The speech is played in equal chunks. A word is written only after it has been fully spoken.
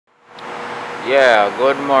Yeah,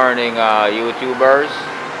 good morning, YouTubers.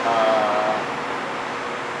 Uh,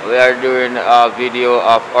 we are doing a video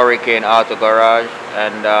of Hurricane Auto Garage,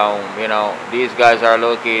 and these guys are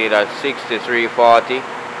located at 6340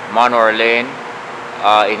 Manor Lane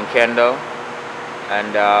in Kendall,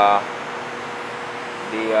 and the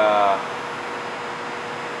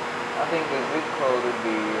I think the zip code would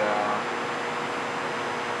be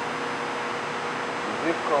the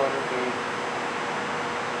zip code would be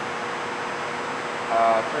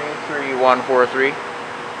 33143.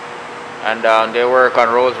 And they work on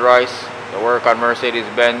Rolls Royce, they work on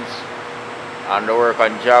Mercedes-Benz, and they work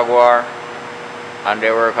on Jaguar, and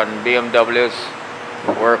they work on BMWs,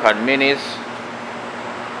 work on Minis,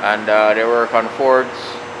 and they work on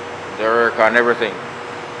Fords, they work on everything.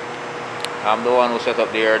 I'm the one who set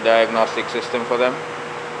up their diagnostic system for them,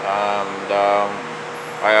 and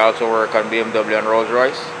I also work on BMW and Rolls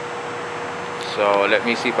Royce. So let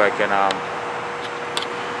me see if I can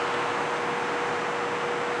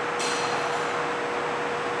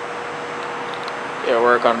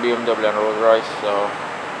work on BMW and Rolls Royce. So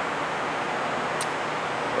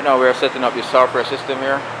we're setting up the software system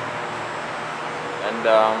here, and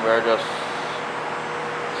we're just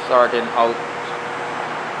sorting out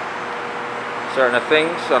certain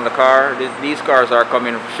things on the car. These cars are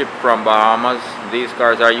coming shipped from Bahamas. These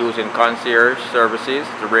cars are using concierge services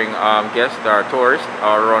to bring guests or tourists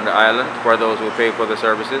all around the island for those who pay for the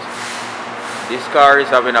services. This car is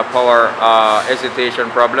having a power hesitation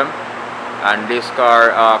problem, and this car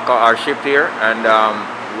are shipped here, and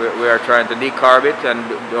we are trying to decarb it and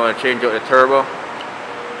change out the turbo.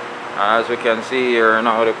 As we can see here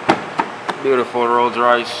now, the beautiful Rolls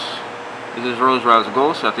Royce. This is Rolls Royce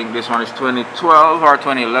Ghost. I think this one is 2012 or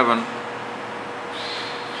 2011.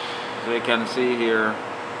 So you can see here,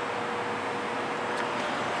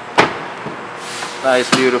 nice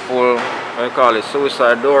beautiful, I call it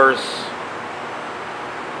suicide doors.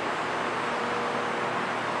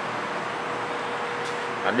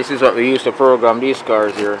 And this is what we use to program these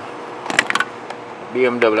cars here.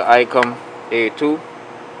 BMW Icon A2.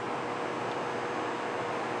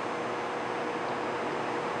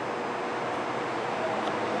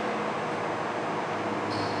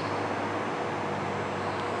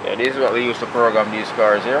 Yeah, this is what we use to program these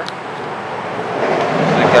cars here.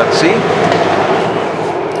 As you can see,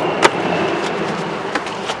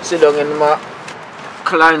 sit down in my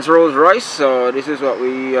client's Rolls Royce. So this is what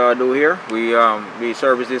we do here. We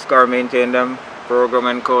service this car, maintain them, program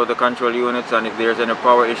and code the control units, and if there's any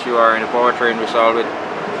power issue or any powertrain, we solve it.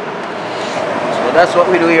 So that's what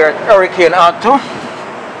we do here at Hurricane Auto.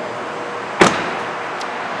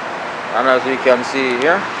 And as you can see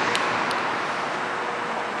here,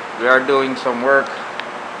 we are doing some work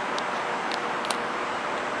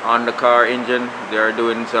on the car engine. They are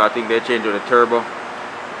doing, so I think they changed the turbo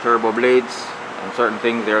blades. And certain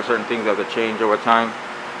things, there are certain things that have to change over time.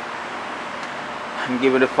 And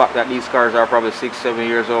given the fact that these cars are probably 6-7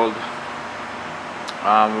 years old,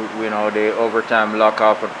 they over time lock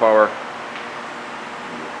off with power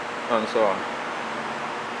and so on.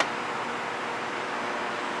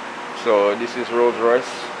 So this is Rolls Royce.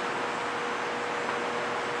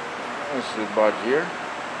 This is the badge here.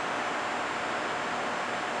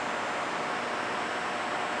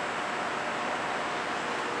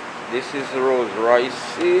 This is the Rolls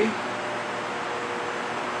Royce.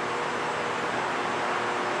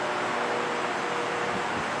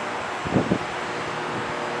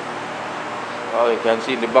 Oh, you can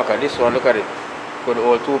see the back of this one. Look at it. Could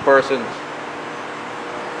hold 2 persons.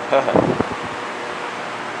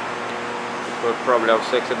 Could probably have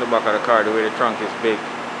sex in the back of the car, the way the trunk is big.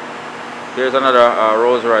 Here's another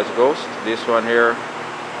Rolls Royce Ghost. This one here.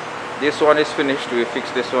 This one is finished. We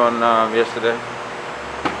fixed this one yesterday.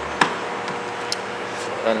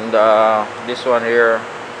 And this one here,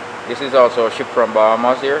 this is also shipped from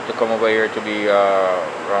Bahamas here to come over here to be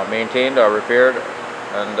maintained or repaired.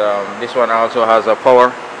 And this one also has a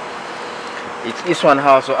power. This one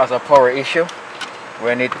also has a power issue.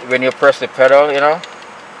 When you press the pedal, it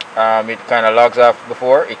kind of logs off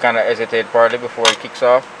before. It kind of hesitates partly before it kicks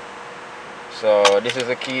off. So this is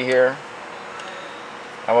the key here.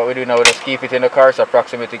 And what we do now, we just keep it in the car. It's a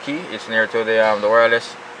proximity key. It's near to the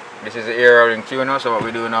wireless. This is the air ring tuner. So what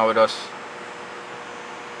we do now, we just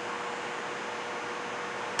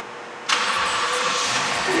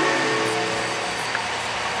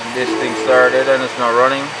this thing started and it's not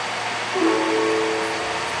running.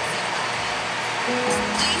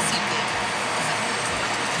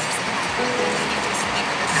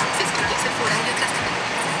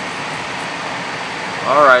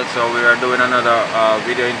 Alright, so we are doing another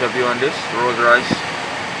video interview on this Rolls Royce.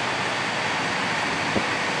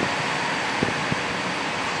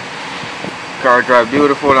 Car drive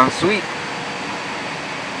beautiful and sweet.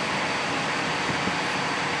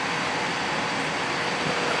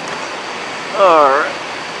 Alright,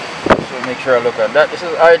 so make sure I look at that. This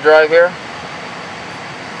is iDrive here.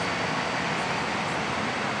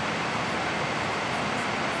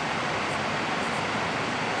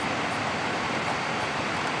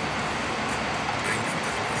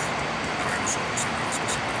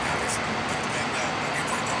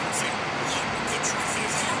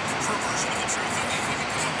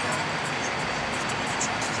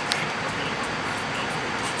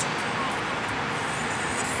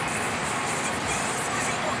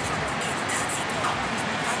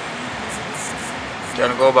 You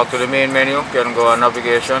can go back to the main menu, you can go on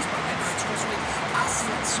navigation.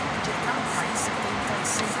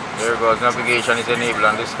 There goes navigation is enabled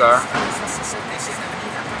on this car.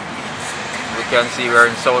 We can see we're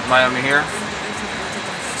in South Miami here.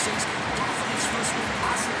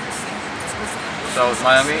 South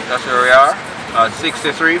Miami, that's where we are.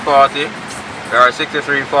 6340. We are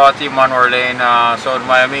 6340 Manor Lane, South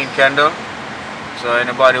Miami in Kendall. So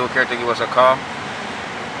anybody who care to give us a call,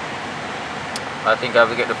 I think I have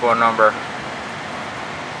to get the phone number.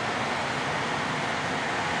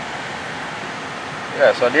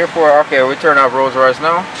 Yeah, so therefore, okay, we turn off Rolls Royce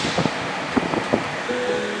now.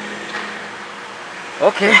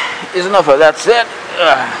 Okay, is enough of that said.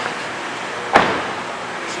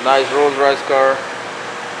 It's a nice Rolls Royce car.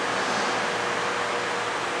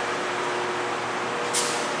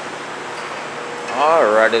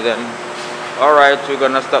 Alrighty then. Alright, we're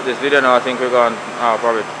gonna stop this video now. I think we're going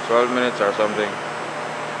probably 12 minutes or something.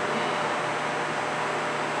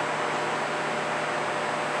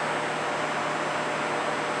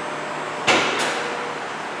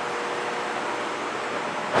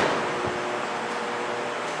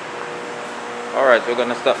 Alright, we're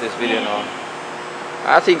gonna stop this video now.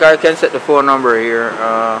 I think I can set the phone number here.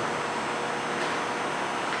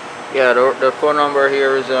 Yeah, the phone number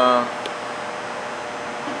here is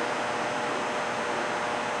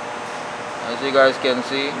as you guys can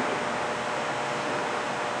see,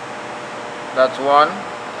 that's one,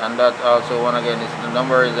 and that also one again. The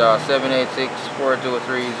number is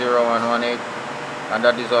 786-423-0118, and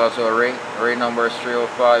that is also a rate. Rate number is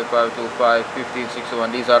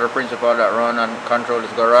 305-525-1561. These are the principal that run and control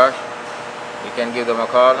this garage. You can give them a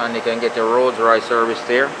call and you can get your Rolls Royce service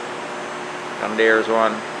there. And there's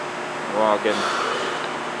one walking.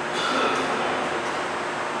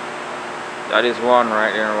 That is one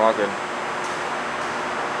right there walking.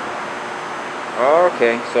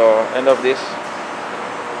 Okay, so end of this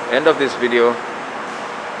video.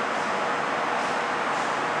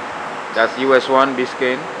 That's US 1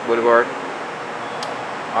 Biscayne Boulevard.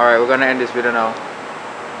 Alright, we're gonna end this video now.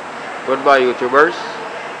 Goodbye, YouTubers.